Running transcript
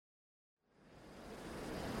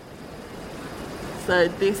So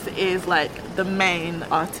this is like the main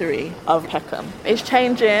artery of Peckham. It's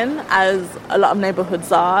changing as a lot of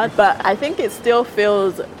neighbourhoods are, but I think it still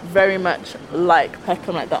feels very much like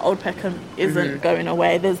Peckham, like the old Peckham isn't going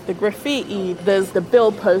away. There's the graffiti, there's the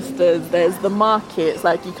bill posters, there's the markets.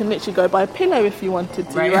 Like you can literally go buy a pillow if you wanted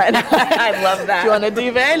to right now. I love that. Do you want a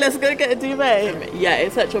duvet? Let's go get a duvet. Yeah,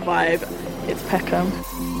 it's such a vibe. It's Peckham.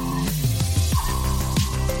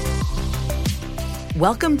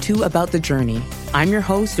 Welcome to About the Journey. I'm your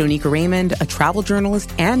host, Donika Raymond, a travel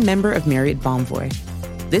journalist and member of Marriott Bonvoy.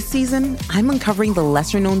 This season, I'm uncovering the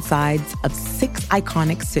lesser-known sides of 6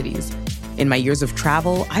 iconic cities. In my years of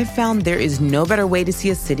travel, I've found there is no better way to see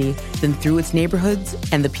a city than through its neighborhoods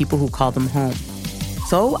and the people who call them home.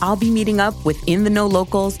 So I'll be meeting up with in-the-know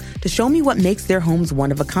locals to show me what makes their homes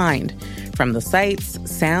one of a kind, from the sights,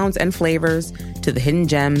 sounds, and flavors to the hidden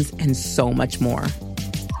gems and so much more.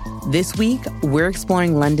 This week, we're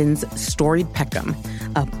exploring London's storied Peckham,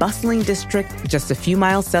 a bustling district just a few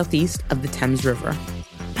miles southeast of the Thames River.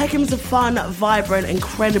 Peckham's a fun, vibrant,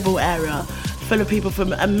 incredible area full of people from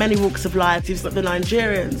many walks of life. You've got the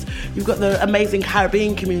Nigerians, you've got the amazing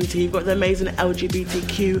Caribbean community, you've got the amazing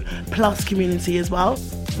LGBTQ plus community as well.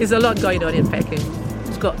 There's a lot going on in Peckham.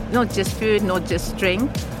 It's got not just food, not just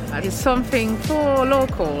drink. It's something for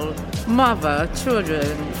local, mother,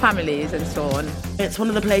 children, families and so on. It's one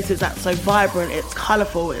of the places that's so vibrant, it's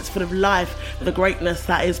colourful, it's full of life, the greatness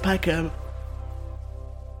that is Peckham.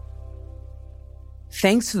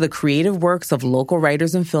 Thanks to the creative works of local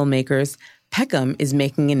writers and filmmakers, Peckham is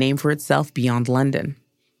making a name for itself beyond London.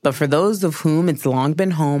 But for those of whom it's long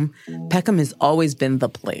been home, Peckham has always been the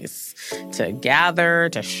place to gather,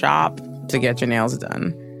 to shop, to get your nails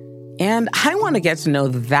done. And I want to get to know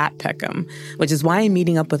that Peckham, which is why I'm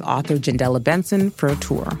meeting up with author Jandela Benson for a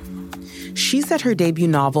tour. She set her debut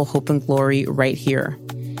novel, Hope and Glory, right here.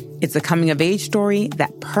 It's a coming-of-age story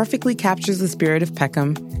that perfectly captures the spirit of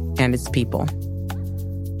Peckham and its people.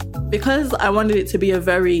 Because I wanted it to be a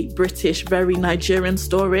very British, very Nigerian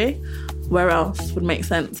story, where else would make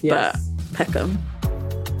sense but Peckham?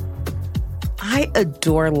 I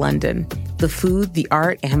adore London, the food, the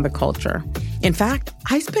art, and the culture. In fact,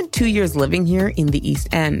 I spent 2 years living here in the East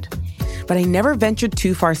End, but I never ventured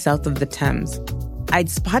too far south of the Thames.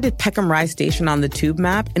 I'd spotted Peckham Rise Station on the tube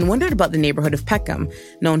map and wondered about the neighborhood of Peckham,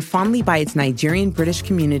 known fondly by its Nigerian-British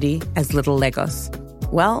community as Little Lagos.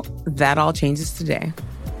 Well, that all changes today.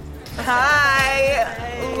 Hi.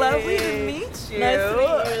 Hey. Lovely to meet you. Nice to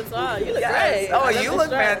meet you as well. You look great. Oh, you look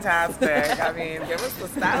fantastic. I mean, give us the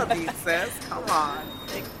style beat, sis. Come on.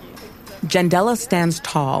 Thank you. Jandela stands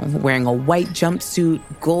tall, wearing a white jumpsuit,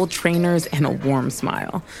 gold trainers, and a warm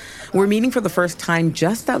smile. We're meeting for the first time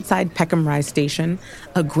just outside Peckham Rise Station,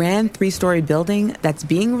 a grand 3-story building that's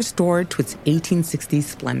being restored to its 1860s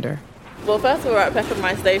splendor. Well, first of all, we're at Peckham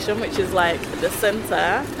Rise Station, which is like the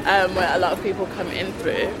centre where a lot of people come in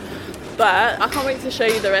through. But I can't wait to show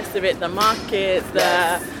you the rest of it, the markets,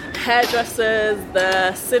 the hairdressers,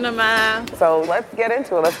 the cinema. So let's get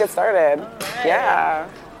into it. Let's get started. Right. Yeah.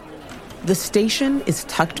 The station is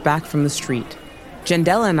tucked back from the street.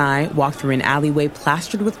 Jandela and I walk through an alleyway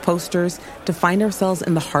plastered with posters to find ourselves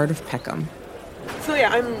in the heart of Peckham. So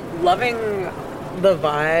yeah, I'm loving the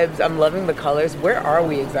vibes. I'm loving the colors. Where are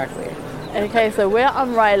we exactly? Okay, so we're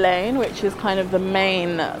on Rye Lane, which is kind of the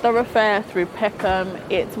main thoroughfare through Peckham.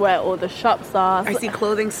 It's where all the shops are. I see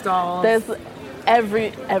clothing stalls. There's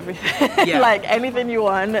everything. Yeah. Like anything you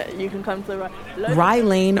want, you can come to Rye. Rye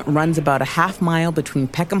Lane runs about a half mile between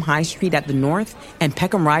Peckham High Street at the north and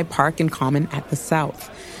Peckham Rye Park and Common at the south.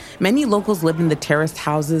 Many locals live in the terraced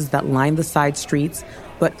houses that line the side streets,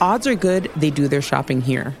 but odds are good they do their shopping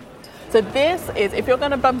here. So this is, if you're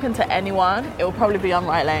going to bump into anyone, it will probably be on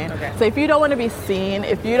Rye Lane. Okay. So if you don't want to be seen,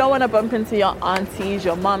 if you don't want to bump into your aunties,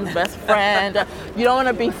 your mom's best friend, you don't want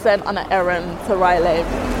to be sent on an errand to Rye Lane.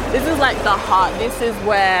 This is like the heart. This is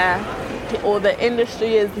where all the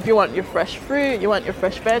industry is. If you want your fresh fruit, you want your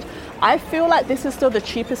fresh veg. I feel like this is still the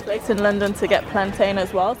cheapest place in London to get plantain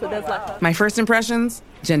as well. So there's like My first impressions?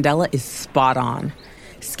 Jandela is spot on.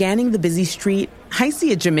 Scanning the busy street, I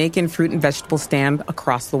see a Jamaican fruit and vegetable stand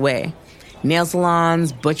across the way. Nail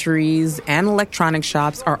salons, butcheries, and electronic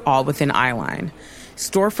shops are all within eyeline.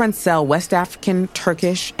 Storefronts sell West African,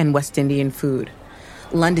 Turkish, and West Indian food.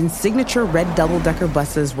 London's signature red double-decker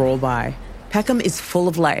buses roll by. Peckham is full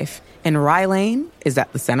of life, and Rye Lane is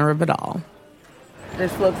at the center of it all.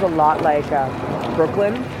 This looks a lot like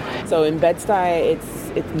Brooklyn. So in Bed-Stuy,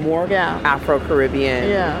 it's more Afro-Caribbean.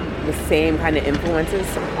 Yeah. The same kind of influences.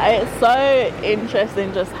 It's so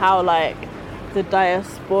interesting just how like the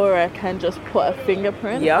diaspora can just put a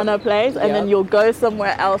fingerprint on a place, and then you'll go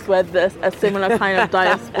somewhere else where there's a similar kind of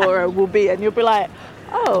diaspora will be, and you'll be like,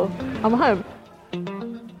 oh, I'm home.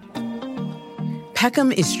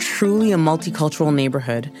 Peckham is truly a multicultural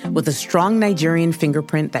neighborhood with a strong Nigerian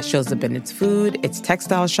fingerprint that shows up in its food, its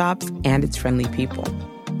textile shops, and its friendly people.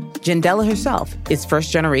 Jendela herself is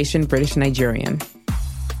first-generation British-Nigerian.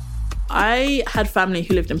 I had family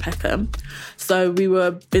who lived in Peckham, so we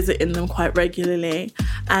were visiting them quite regularly.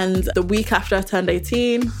 And the week after I turned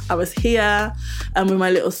 18, I was here with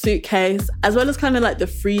my little suitcase, as well as kind of like the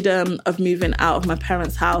freedom of moving out of my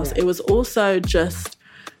parents' house. It was also just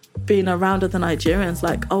being around other Nigerians,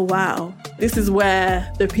 like, oh wow, this is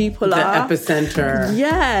where the people are. The epicenter.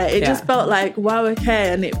 Yeah, it just felt like, wow,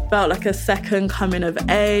 okay. And it felt like a second coming of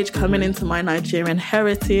age, coming into my Nigerian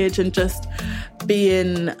heritage and just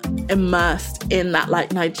being immersed in that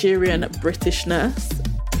like Nigerian Britishness.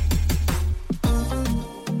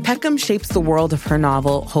 Peckham shapes the world of her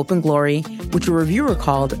novel, Hope and Glory, which a reviewer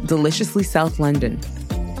called Deliciously South London.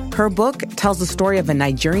 Her book tells the story of a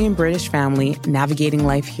Nigerian-British family navigating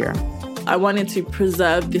life here. I wanted to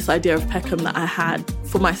preserve this idea of Peckham that I had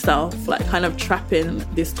for myself, like kind of trapping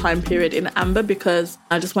this time period in amber, because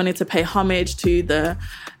I just wanted to pay homage to the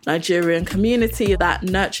Nigerian community that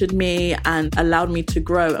nurtured me and allowed me to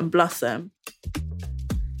grow and blossom.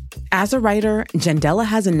 As a writer, Jendela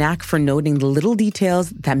has a knack for noting the little details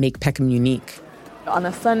that make Peckham unique. On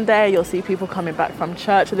a Sunday, you'll see people coming back from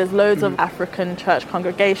church. So there's loads of African church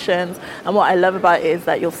congregations. And what I love about it is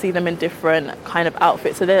that you'll see them in different kind of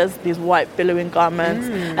outfits. So there's these white billowing garments.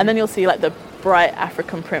 And then you'll see like the bright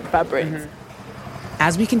African print fabrics.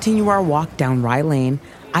 As we continue our walk down Rye Lane,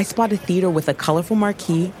 I spot a theater with a colorful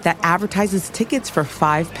marquee that advertises tickets for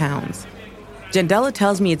 £5. Jendela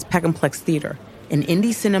tells me it's Peckhamplex Theater, an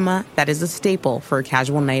indie cinema that is a staple for a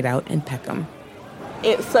casual night out in Peckham.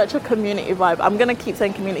 It's such a community vibe. I'm going to keep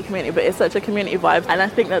saying community, but it's such a community vibe. And I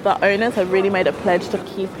think that the owners have really made a pledge to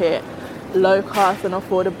keep it low cost and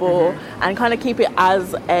affordable and kind of keep it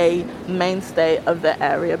as a mainstay of the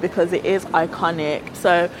area because it is iconic.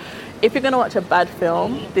 So if you're going to watch a bad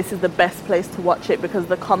film, this is the best place to watch it because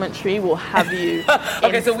the commentary will have you.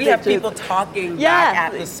 Okay, so we have people talking back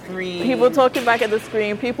at the screen. People talking back at the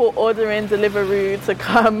screen. People ordering Deliveroo to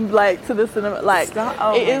come like to the cinema. Like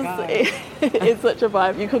it's such a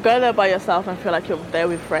vibe. You could go there by yourself and feel like you're there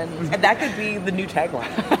with friends. And that could be the new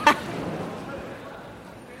tagline.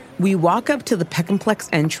 We walk up to the Peckhamplex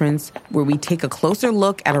entrance where we take a closer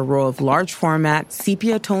look at a row of large format,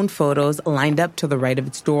 sepia-toned photos lined up to the right of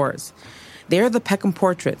its doors. They are the Peckham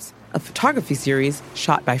Portraits, a photography series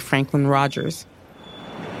shot by Franklin Rogers.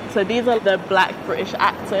 So these are the Black British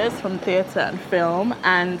actors from theatre and film,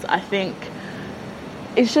 and I think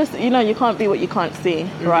it's just, you can't be what you can't see,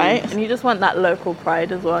 right? And you just want that local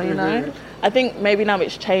pride as well, you know? I think maybe now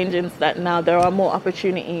it's changing so that now there are more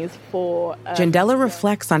opportunities for... Jendela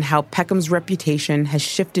reflects on how Peckham's reputation has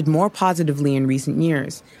shifted more positively in recent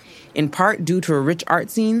years, in part due to her rich art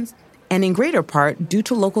scenes, and in greater part due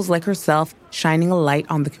to locals like herself shining a light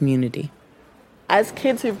on the community. As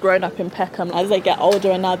kids who've grown up in Peckham, as they get older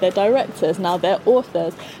and now they're directors, now they're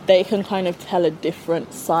authors, they can kind of tell a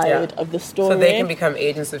different side of the story. So they can become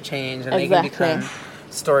agents of change and they can become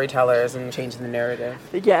storytellers and change the narrative.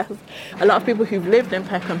 Yes. A lot of people who've lived in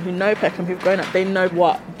Peckham, who know Peckham, who've grown up, they know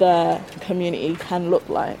what the community can look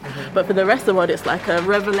like. But for the rest of the world, it's like a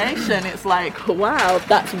revelation. It's like, wow,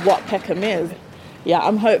 that's what Peckham is. Yeah,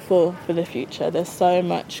 I'm hopeful for the future. There's so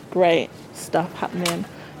much great stuff happening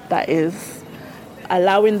that is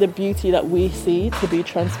allowing the beauty that we see to be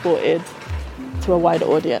transported to a wider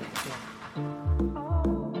audience.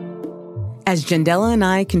 As Jendela and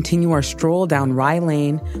I continue our stroll down Rye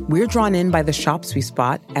Lane, we're drawn in by the shops we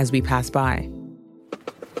spot as we pass by.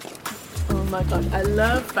 Oh my God, I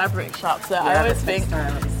love fabric shops. So I always think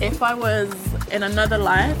if I was in another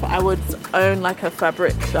life, I would own like a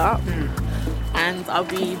fabric shop. And I'll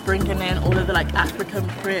be bringing in all of the like African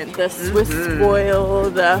print, the Swiss foil,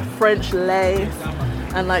 the French lace,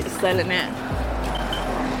 and like selling it.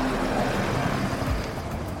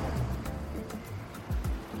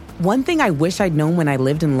 One thing I wish I'd known when I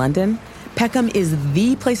lived in London, Peckham is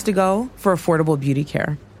the place to go for affordable beauty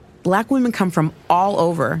care. Black women come from all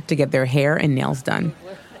over to get their hair and nails done.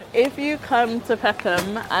 If you come to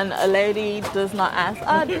Peckham and a lady does not ask,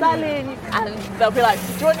 darling, and they'll be like,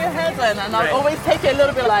 do you want your hair done? And I'll always take it a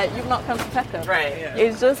little bit like, you've not come to Peckham. Right, yeah.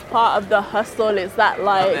 It's just part of the hustle. It's that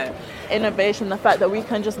like innovation, the fact that we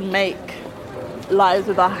can just make lives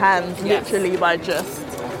with our hands literally by just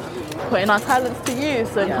putting our talents to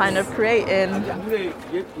use and kind of creating.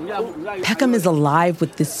 Peckham is alive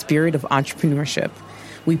with this spirit of entrepreneurship.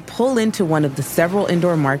 We pull into one of the several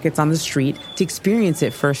indoor markets on the street to experience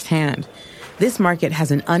it firsthand. This market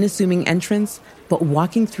has an unassuming entrance, but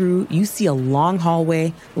walking through, you see a long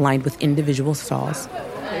hallway lined with individual stalls.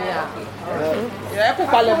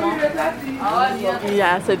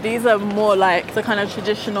 Yeah, so these are more like the kind of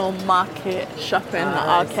traditional market shopping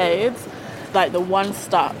arcades. Like the one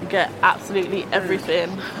stop, you get absolutely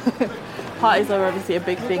everything. Parties are obviously a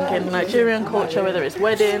big thing in Nigerian culture, whether it's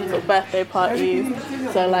weddings or birthday parties.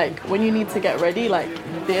 So like when you need to get ready, like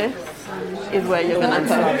this is where you're gonna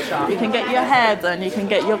go. You can get your hair done, you can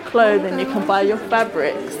get your clothing, you can buy your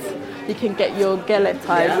fabrics, you can get your gele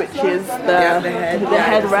tied, which is the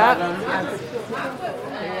head wrap.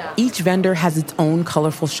 Each vendor has its own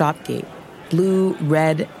colorful shop gate: blue,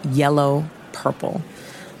 red, yellow, purple.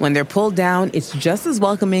 When they're pulled down, it's just as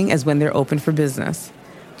welcoming as when they're open for business.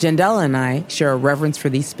 Jandela and I share a reverence for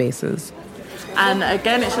these spaces. And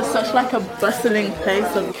again, it's just such like a bustling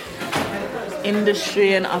place of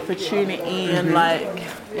industry and opportunity, and like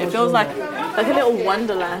it feels like a little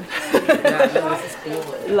wonderland. This is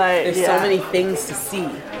cool. Like there's so many things to see.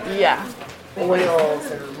 Yeah.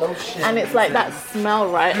 Oils and lotion. And it's like that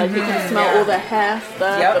smell, right? Like you can smell all the hair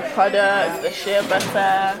stuff, the products, the shea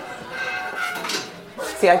butter.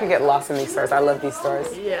 See, I could get lost in these stores. I love these stores.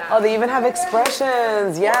 Yeah. Oh, they even have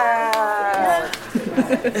expressions. Yeah.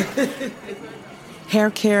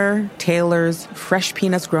 Hair care, tailors, fresh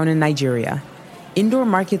peanuts grown in Nigeria. Indoor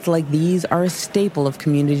markets like these are a staple of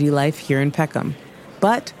community life here in Peckham.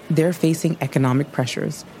 But they're facing economic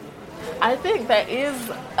pressures. I think there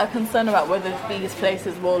is a concern about whether these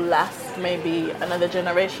places will last maybe another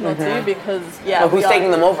generation or two, because who's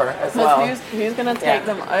taking them over as well? Who's going to take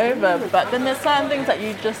them over? But then there's certain things that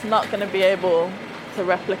you're just not going to be able to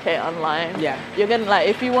replicate online. Yeah. You're going to, like,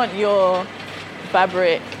 if you want your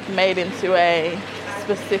fabric made into a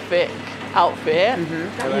specific outfit,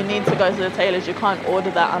 you need to go to the tailors. You can't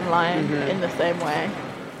order that online in the same way.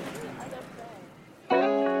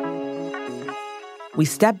 We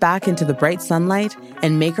step back into the bright sunlight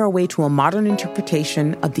and make our way to a modern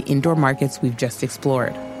interpretation of the indoor markets we've just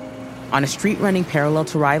explored. On a street running parallel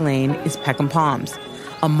to Rye Lane is Peckham Palms,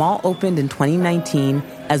 a mall opened in 2019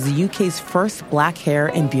 as the UK's first black hair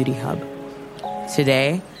and beauty hub.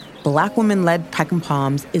 Today, Black women-led Peckham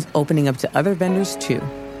Palms is opening up to other vendors too.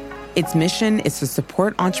 Its mission is to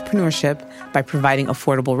support entrepreneurship by providing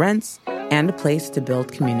affordable rents and a place to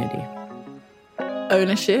build community.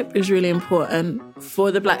 Ownership is really important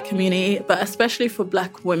for the Black community, but especially for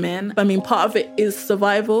Black women. I mean, part of it is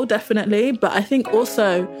survival, definitely, but I think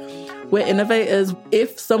also we're innovators.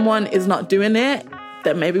 If someone is not doing it,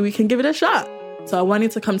 then maybe we can give it a shot. So I wanted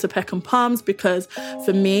to come to Peckham Palms because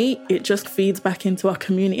for me, it just feeds back into our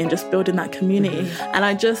community and just building that community. And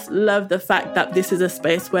I just love the fact that this is a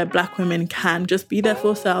space where Black women can just be their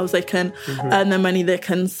full selves. They can earn their money, they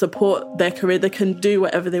can support their career, they can do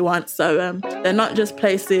whatever they want. So they're not just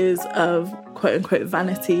places of quote unquote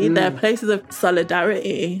vanity, they're places of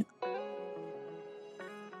solidarity.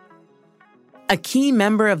 A key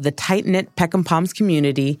member of the tight-knit Peckham Palms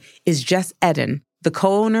community is Jess Eden, the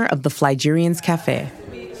co-owner of the Flygerians Cafe.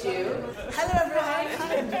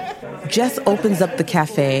 Jess opens up the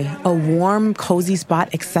cafe, a warm, cozy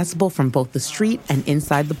spot accessible from both the street and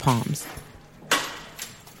inside the Palms.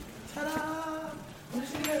 Ta-da! I'm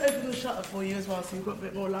just going to open the shutter for you as well so you've got a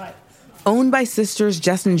bit more light. Owned by sisters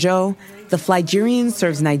Jess and Joe, the Flygerians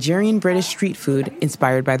serves Nigerian-British street food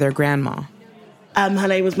inspired by their grandma. Her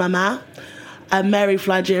name was Mama, Mary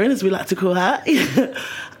Flygerian, as we like to call her.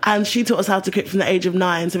 And she taught us how to cook from the age of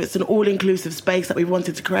 9. So it's an all-inclusive space that we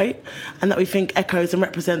wanted to create and that we think echoes and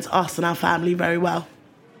represents us and our family very well.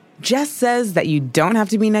 Jess says that you don't have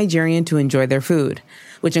to be Nigerian to enjoy their food,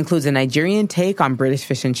 which includes a Nigerian take on British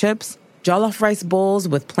fish and chips, jollof rice bowls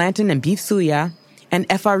with plantain and beef suya, and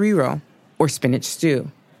efariro, or spinach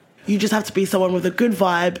stew. You just have to be someone with a good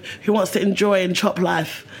vibe who wants to enjoy and chop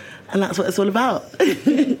life. And that's what it's all about.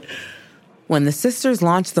 When the sisters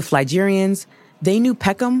launched the Flygerians, they knew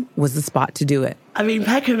Peckham was the spot to do it. I mean,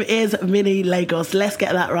 Peckham is mini Lagos. Let's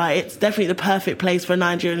get that right. It's definitely the perfect place for a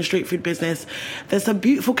Nigerian street food business. There's some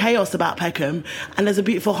beautiful chaos about Peckham, and there's a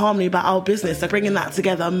beautiful harmony about our business. So bringing that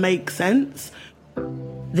together makes sense.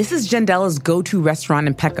 This is Jandela's go-to restaurant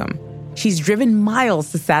in Peckham. She's driven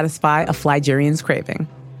miles to satisfy a Flygerian's craving.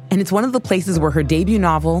 And it's one of the places where her debut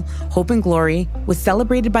novel, Hope and Glory, was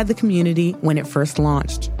celebrated by the community when it first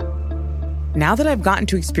launched. Now that I've gotten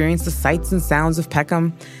to experience the sights and sounds of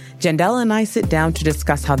Peckham, Jandela and I sit down to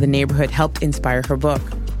discuss how the neighborhood helped inspire her book.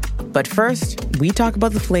 But first, we talk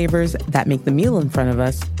about the flavors that make the meal in front of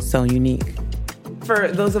us so unique. For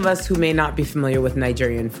those of us who may not be familiar with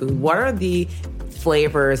Nigerian food, what are the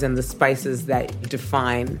flavors and the spices that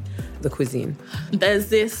define the cuisine? There's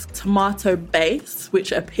this tomato base,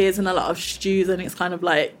 which appears in a lot of stews, and it's kind of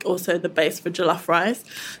like also the base for jollof rice.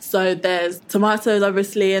 So there's tomatoes,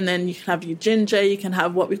 obviously, and then you can have your ginger, you can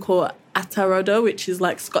have what we call atarodo, which is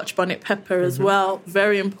like Scotch bonnet pepper as well.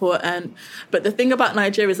 Very important. But the thing about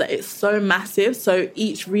Nigeria is that it's so massive, so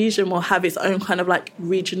each region will have its own kind of like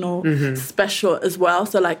regional special as well.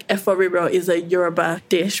 So like efo riro is a Yoruba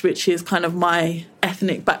dish, which is kind of my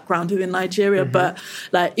ethnic background within Nigeria, but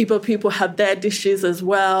like Igbo people have their dishes as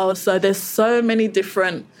well. So there's so many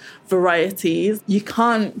different varieties. You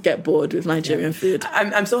can't get bored with Nigerian food.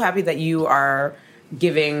 I'm so happy that you are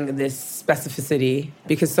giving this specificity,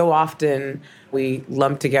 because so often we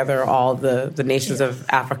lump together all the nations of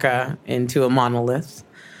Africa into a monolith.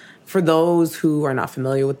 For those who are not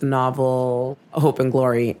familiar with the novel Hope and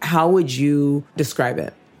Glory, how would you describe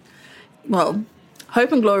it? Well,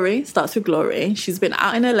 Hope and Glory starts with Glory. She's been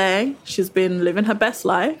out in LA. She's been living her best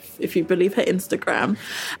life, if you believe her Instagram.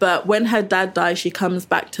 But when her dad dies, she comes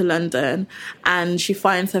back to London and she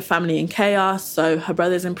finds her family in chaos. So her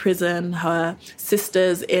brother's in prison, her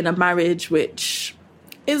sister's in a marriage which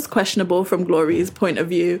is questionable from Glory's point of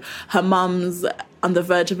view. Her mum's on the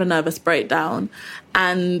verge of a nervous breakdown,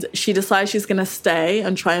 and she decides she's going to stay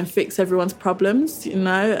and try and fix everyone's problems, you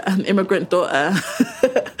know, an immigrant daughter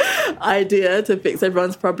idea to fix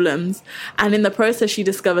everyone's problems. And in the process, she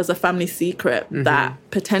discovers a family secret that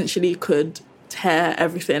potentially could tear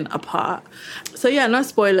everything apart. So yeah, no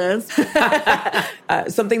spoilers.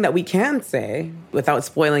 Something that we can say without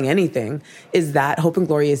spoiling anything is that Hope and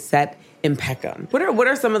Glory is set in Peckham. What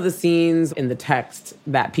are some of the scenes in the text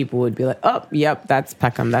that people would be like, oh, yep, that's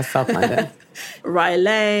Peckham, that's South London? Rye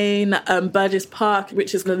Lane, Burgess Park,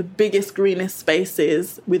 which is one of the biggest, greenest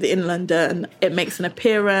spaces within London. It makes an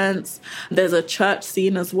appearance. There's a church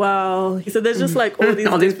scene as well. So there's just like all these...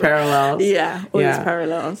 all these parallels. Yeah, all these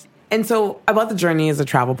parallels. And so About the Journey is a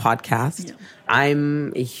travel podcast. Yeah.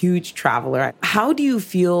 I'm a huge traveler. How do you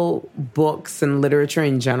feel books and literature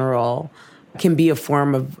in general can be a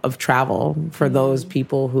form of travel for those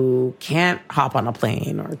people who can't hop on a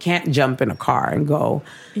plane or can't jump in a car and go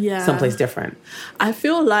someplace different? I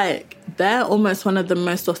feel like they're almost one of the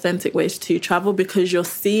most authentic ways to travel, because you're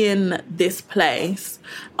seeing this place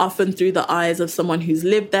often through the eyes of someone who's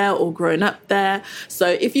lived there or grown up there. So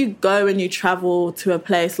if you go and you travel to a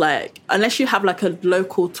place, like, unless you have like a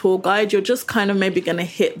local tour guide, you're just kind of maybe going to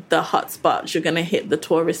hit the hot spots. You're going to hit the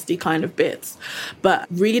touristy kind of bits. But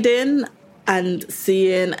reading and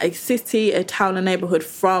seeing a city, a town, a neighborhood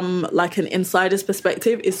from like an insider's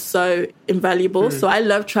perspective is so invaluable. So I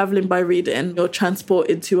love traveling by reading. You're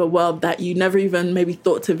transported to a world that you never even maybe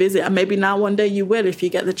thought to visit. And maybe now one day you will if you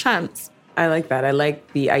get the chance. I like that. I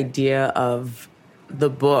like the idea of the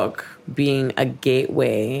book being a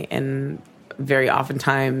gateway, and very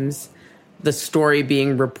oftentimes the story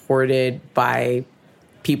being reported by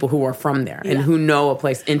people who are from there and who know a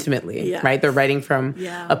place intimately, right? They're writing from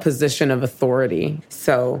a position of authority.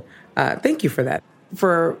 So thank you for that.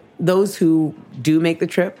 For those who do make the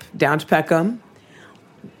trip down to Peckham,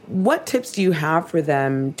 what tips do you have for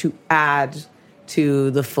them to add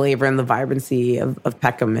to the flavor and the vibrancy of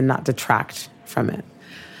Peckham and not detract from it?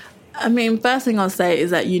 I mean, first thing I'll say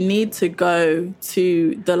is that you need to go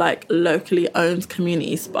to the like locally owned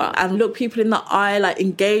community spot and look people in the eye, like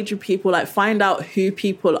engage with people, like find out who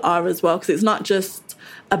people are as well. Because it's not just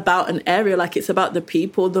about an area, like it's about the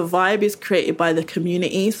people. The vibe is created by the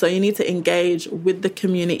community. So you need to engage with the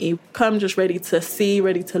community. Come just ready to see,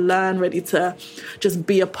 ready to learn, ready to just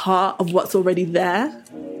be a part of what's already there.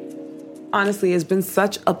 Honestly, it's been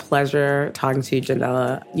such a pleasure talking to you,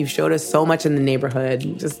 Jandela. You've showed us so much in the neighborhood.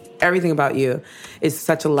 Just everything about you is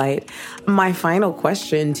such a light. My final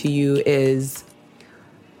question to you is,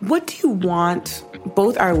 what do you want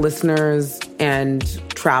both our listeners and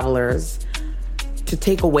travelers to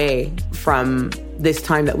take away from this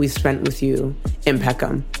time that we spent with you in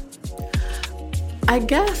Peckham? I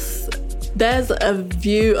guess there's a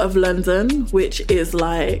view of London which is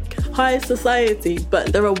like high society,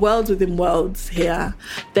 but there are worlds within worlds here.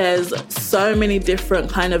 There's so many different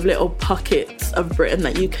kind of little pockets of Britain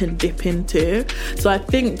that you can dip into. So I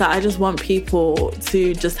think that I just want people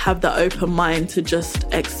to just have the open mind to just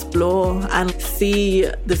explore and see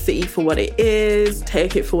the city for what it is,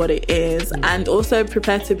 take it for what it is, and also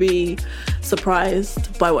prepare to be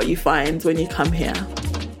surprised by what you find when you come here.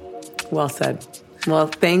 Well said. Well,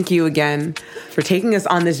 thank you again for taking us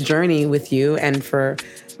on this journey with you and for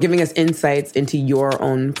giving us insights into your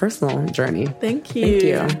own personal journey. Thank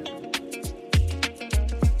you. Thank you.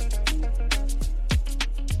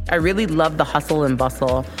 I really love the hustle and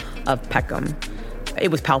bustle of Peckham. It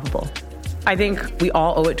was palpable. I think we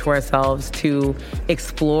all owe it to ourselves to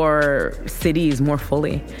explore cities more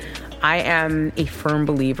fully. I am a firm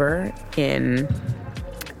believer in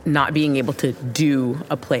not being able to do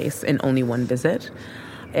a place in only one visit.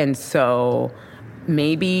 And so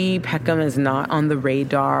maybe Peckham is not on the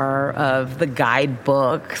radar of the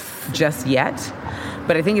guidebooks just yet,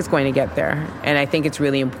 but I think it's going to get there. And I think it's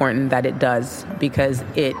really important that it does because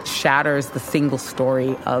it shatters the single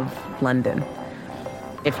story of London.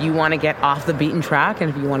 If you want to get off the beaten track and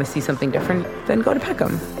if you want to see something different, then go to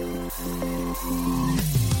Peckham.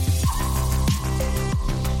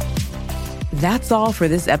 That's all for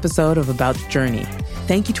this episode of About the Journey.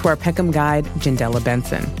 Thank you to our Peckham guide, Jandela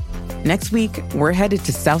Benson. Next week, we're headed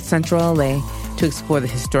to South Central LA to explore the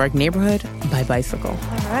historic neighborhood by bicycle.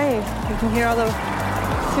 All right, you can hear all the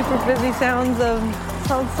super busy sounds of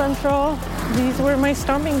South Central. These were my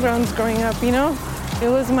stomping grounds growing up, you know? It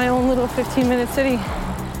was my own little 15-minute city.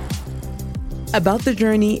 About the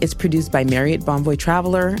Journey is produced by Marriott Bonvoy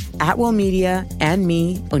Traveler, Atwell Media, and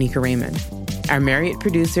me, Onika Raymond. Our Marriott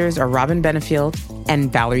producers are Robin Benefield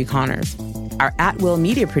and Valerie Connors. Our At-Will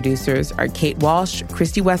Media producers are Kate Walsh,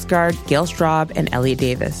 Christy Westgard, Gail Straub, and Elliot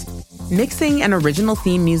Davis. Mixing and original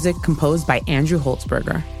theme music composed by Andrew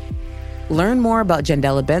Holtzberger. Learn more about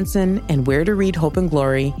Jandela Benson and where to read Hope and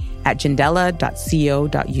Glory at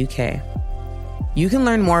jandela.co.uk. You can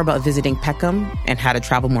learn more about visiting Peckham and how to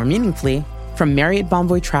travel more meaningfully from Marriott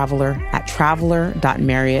Bonvoy Traveler at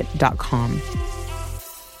traveler.marriott.com.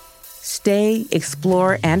 Stay,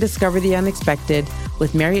 explore, and discover the unexpected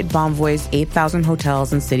with Marriott Bonvoy's 8,000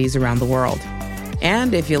 hotels and cities around the world.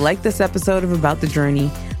 And if you like this episode of About the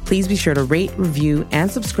Journey, please be sure to rate, review,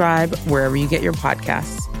 and subscribe wherever you get your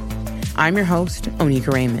podcasts. I'm your host,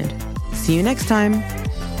 Onika Raymond. See you next time.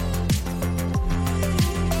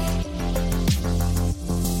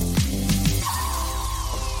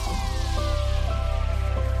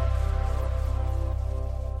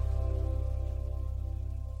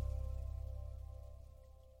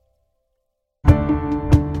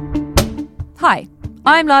 Hi,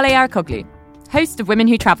 I'm Lale Arakoglu, host of Women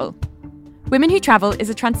Who Travel. Women Who Travel is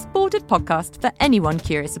a transported podcast for anyone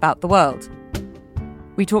curious about the world.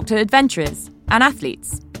 We talk to adventurers and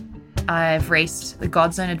athletes. I've raced the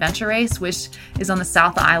Godzone Adventure Race, which is on the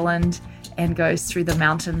South Island and goes through the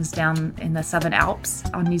mountains down in the Southern Alps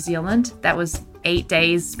on New Zealand. That was 8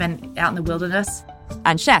 days spent out in the wilderness.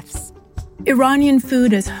 And chefs. Iranian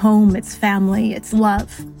food is home, it's family, it's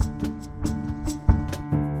love.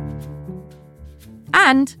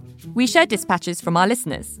 And we share dispatches from our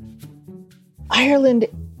listeners. Ireland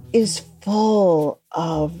is full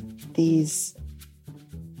of these,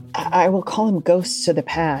 I will call them ghosts of the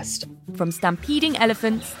past. From stampeding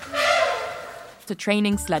elephants to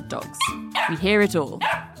training sled dogs. We hear it all.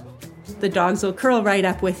 The dogs will curl right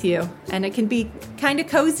up with you, and it can be kind of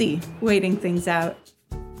cozy waiting things out.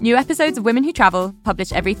 New episodes of Women Who Travel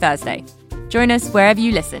published every Thursday. Join us wherever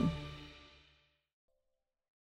you listen.